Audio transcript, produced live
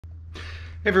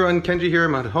Hey everyone, Kenji here.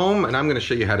 I'm at home and I'm going to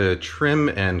show you how to trim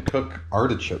and cook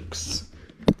artichokes.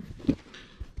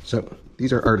 So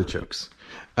these are artichokes.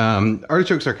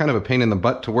 Artichokes are kind of a pain in the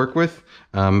butt to work with,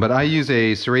 but I use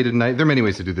a serrated knife. There are many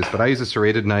ways to do this, but I use a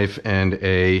serrated knife and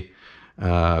a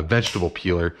vegetable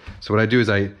peeler. So what I do is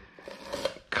I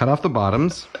cut off the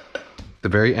bottoms, the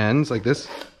very ends like this,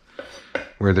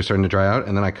 where they're starting to dry out,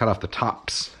 and then I cut off the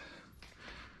tops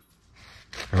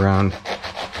around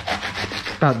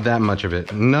about that much of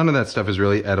it. None of that stuff is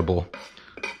really edible.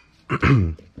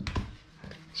 So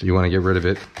you want to get rid of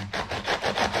it.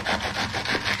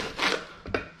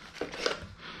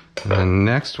 And then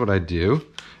next what I do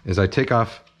is I take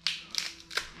off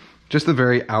just the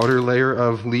very outer layer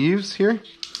of leaves here,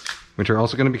 which are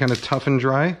also going to be kind of tough and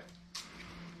dry.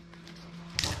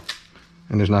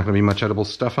 And there's not going to be much edible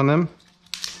stuff on them.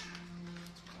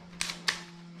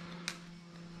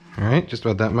 All right, just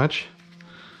about that much.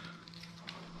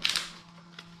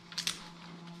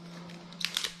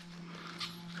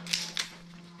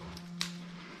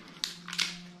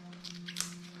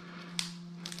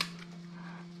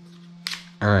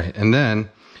 All right, and then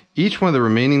each one of the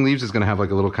remaining leaves is going to have like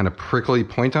a little kind of prickly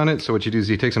point on it. So what you do is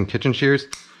you take some kitchen shears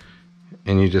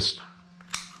and you just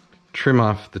trim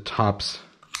off the tops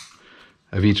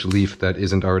of each leaf that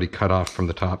isn't already cut off from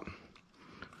the top.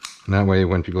 And that way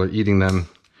when people are eating them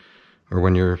or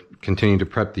when you're continuing to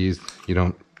prep these, you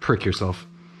don't prick yourself.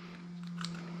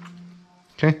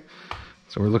 Okay,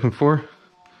 so we're looking for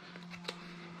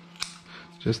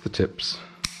just the tips.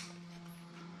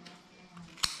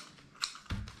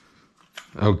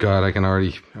 Oh God, I can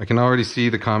already see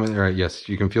the comment. All right, yes,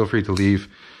 you can feel free to leave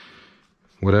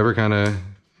whatever kind of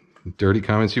dirty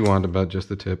comments you want about just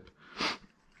the tip.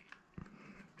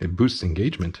 It boosts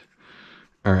engagement.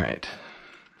 All right.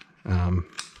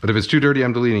 But if it's too dirty,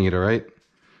 I'm deleting it, all right?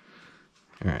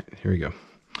 All right, here we go.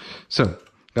 So,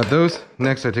 got those.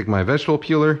 Next, I take my vegetable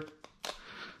peeler.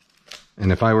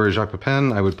 And if I were a Jacques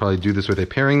Pepin, I would probably do this with a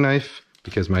paring knife,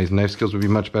 because my knife skills would be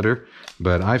much better.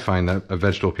 But I find that a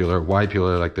vegetable peeler, a wide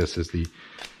peeler like this is the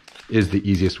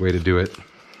easiest way to do it.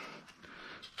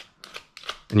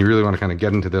 And you really want to kind of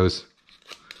get into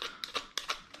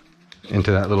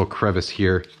that little crevice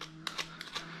here.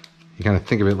 You kind of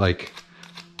think of it like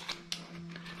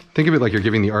you're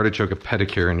giving the artichoke a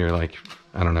pedicure and you're like,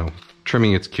 I don't know,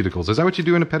 trimming its cuticles. Is that what you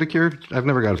do in a pedicure? I've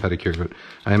never got a pedicure, but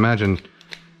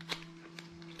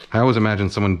I always imagine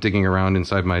someone digging around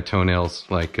inside my toenails,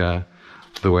 like the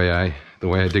way I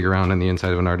dig around in the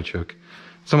inside of an artichoke.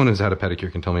 Someone who's had a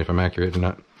pedicure can tell me if I'm accurate or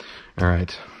not. All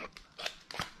right.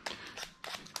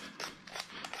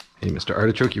 Hey, Mr.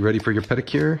 Artichoke, you ready for your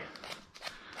pedicure?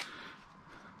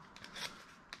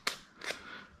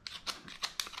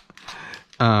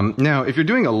 Now, if you're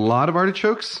doing a lot of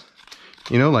artichokes,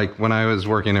 you know, like when I was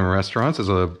working in restaurants as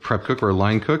a prep cook or a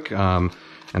line cook, and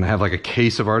I have like a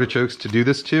case of artichokes to do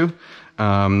this to,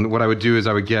 what I would do is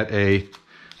I would get a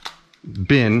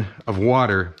bin of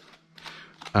water.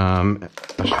 I'll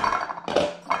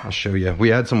show you. I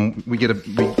would get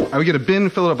a bin,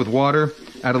 fill it up with water,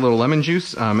 add a little lemon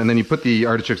juice, and then you put the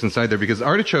artichokes inside there, because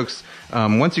artichokes,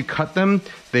 once you cut them,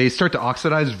 they start to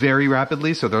oxidize very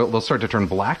rapidly, so they'll start to turn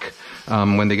black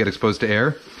when they get exposed to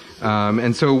air.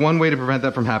 And so one way to prevent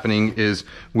that from happening is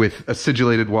with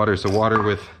acidulated water, so water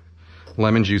with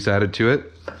lemon juice added to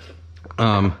it.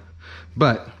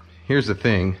 But here's the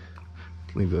thing.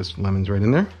 Leave those lemons right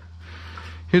in there.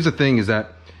 Here's the thing is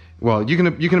that, well, you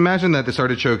can imagine that this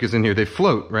artichoke is in here. They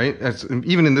float, right?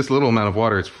 Even in this little amount of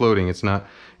water, it's floating. It's not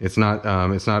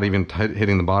even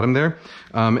hitting the bottom there.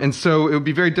 And so it would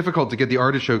be very difficult to get the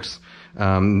artichokes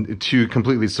to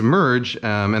completely submerge,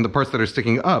 and the parts that are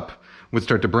sticking up would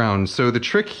start to brown. So the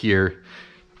trick here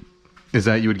is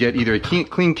that you would get either a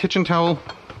clean kitchen towel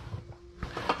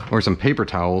or some paper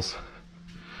towels.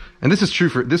 And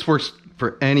this works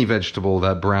for any vegetable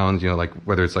that browns, you know, like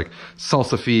whether it's like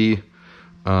salsify,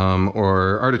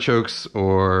 or artichokes,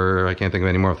 or I can't think of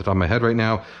any more off the top of my head right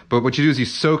now. But what you do is you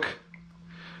soak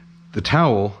the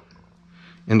towel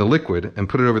in the liquid and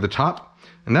put it over the top,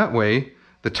 and that way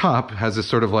the top has this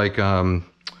sort of like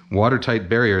watertight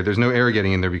barrier. There's no air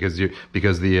getting in there because of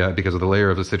the layer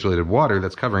of acidulated water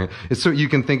that's covering it. It's so you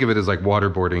can think of it as like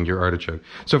waterboarding your artichoke.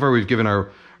 So far we've given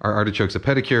our artichokes a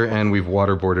pedicure and we've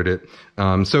waterboarded it.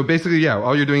 So basically, yeah,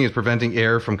 all you're doing is preventing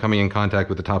air from coming in contact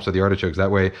with the tops of the artichokes.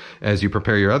 That way, as you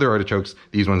prepare your other artichokes,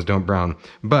 these ones don't brown.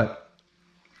 But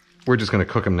we're just going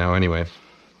to cook them now anyway.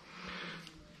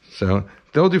 So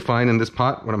they'll do fine in this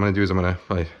pot. What I'm going to do is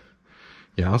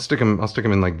I'll stick them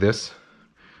in like this.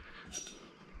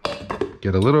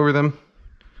 Get a lid over them.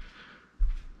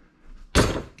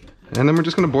 And then we're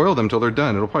just going to boil them till they're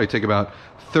done. It'll probably take about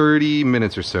 30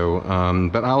 minutes or so,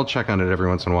 but I'll check on it every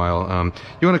once in a while.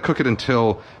 You want to cook it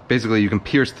until basically you can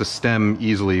pierce the stem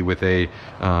easily with a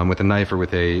knife or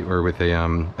with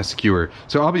a skewer.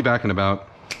 So I'll be back in about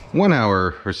 1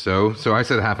 hour or so. So I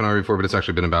said half an hour before, but it's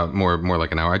actually been about more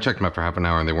like an hour. I checked them after half an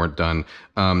hour and they weren't done.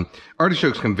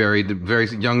 Artichokes can vary. Very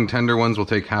young, tender ones will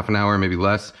take half an hour, maybe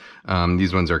less.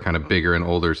 These ones are kind of bigger and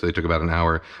older, so they took about an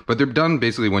hour. But they're done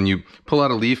basically when you pull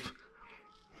out a leaf.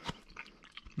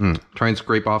 Try and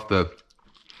scrape off the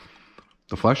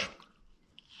flesh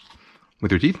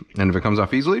with your teeth, and if it comes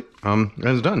off easily,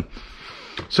 it's done.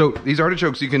 So these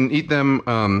artichokes, you can eat them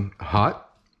hot.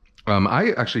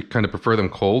 I actually kind of prefer them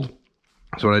cold.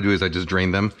 So what I do is I just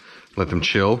drain them, let them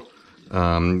chill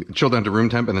down to room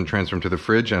temp, and then transfer them to the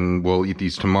fridge, and we'll eat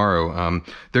these tomorrow.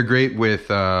 They're great with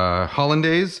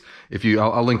hollandaise.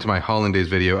 I'll link to my hollandaise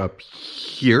video up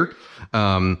here.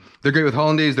 They're great with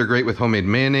hollandaise. They're great with homemade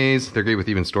mayonnaise. They're great with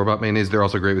even store-bought mayonnaise. They're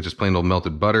also great with just plain old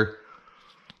melted butter.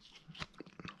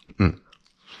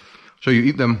 So you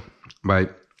eat them by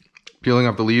peeling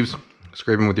off the leaves,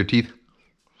 scraping with your teeth,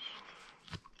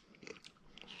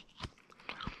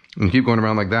 and keep going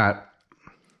around like that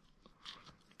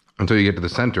until you get to the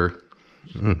center.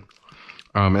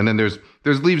 And then there's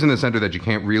leaves in the center that you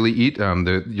can't really eat.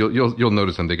 You'll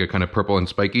notice them. They get kind of purple and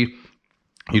spiky.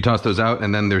 You toss those out,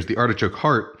 and then there's the artichoke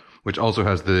heart, which also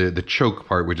has the choke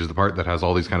part, which is the part that has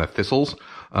all these kind of thistles.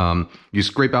 You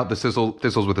scrape out the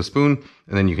thistles with a spoon,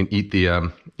 and then you can eat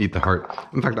the heart.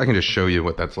 In fact, I can just show you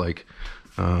what that's like.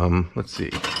 Let's see.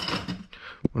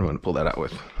 What do I want to pull that out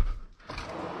with?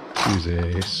 Use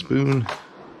a spoon.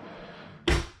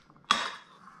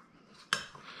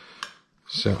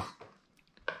 So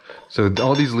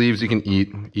all these leaves you can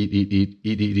eat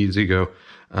as you go,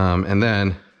 and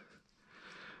then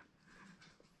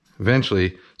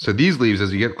eventually, so these leaves,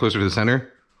 as you get closer to the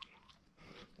center,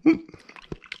 it's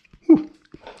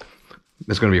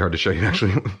going to be hard to show you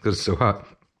actually because it's so hot.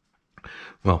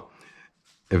 Well,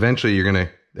 eventually you're going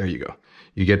to, there you go.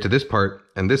 You get to this part,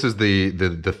 and this is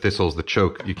the thistles, the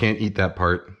choke. You can't eat that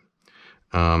part.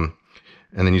 And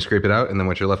then you scrape it out, and then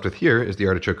what you're left with here is the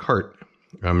artichoke heart.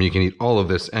 You can eat all of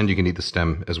this, and you can eat the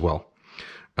stem as well.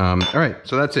 All right,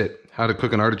 so that's it. How to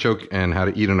cook an artichoke and how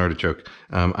to eat an artichoke.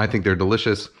 I think they're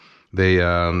delicious. They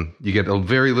you get a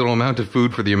very little amount of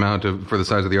food for the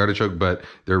size of the artichoke, but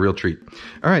they're a real treat.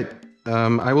 All right,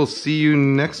 I will see you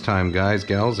next time, guys,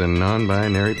 gals, and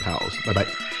non-binary pals.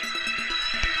 Bye-bye.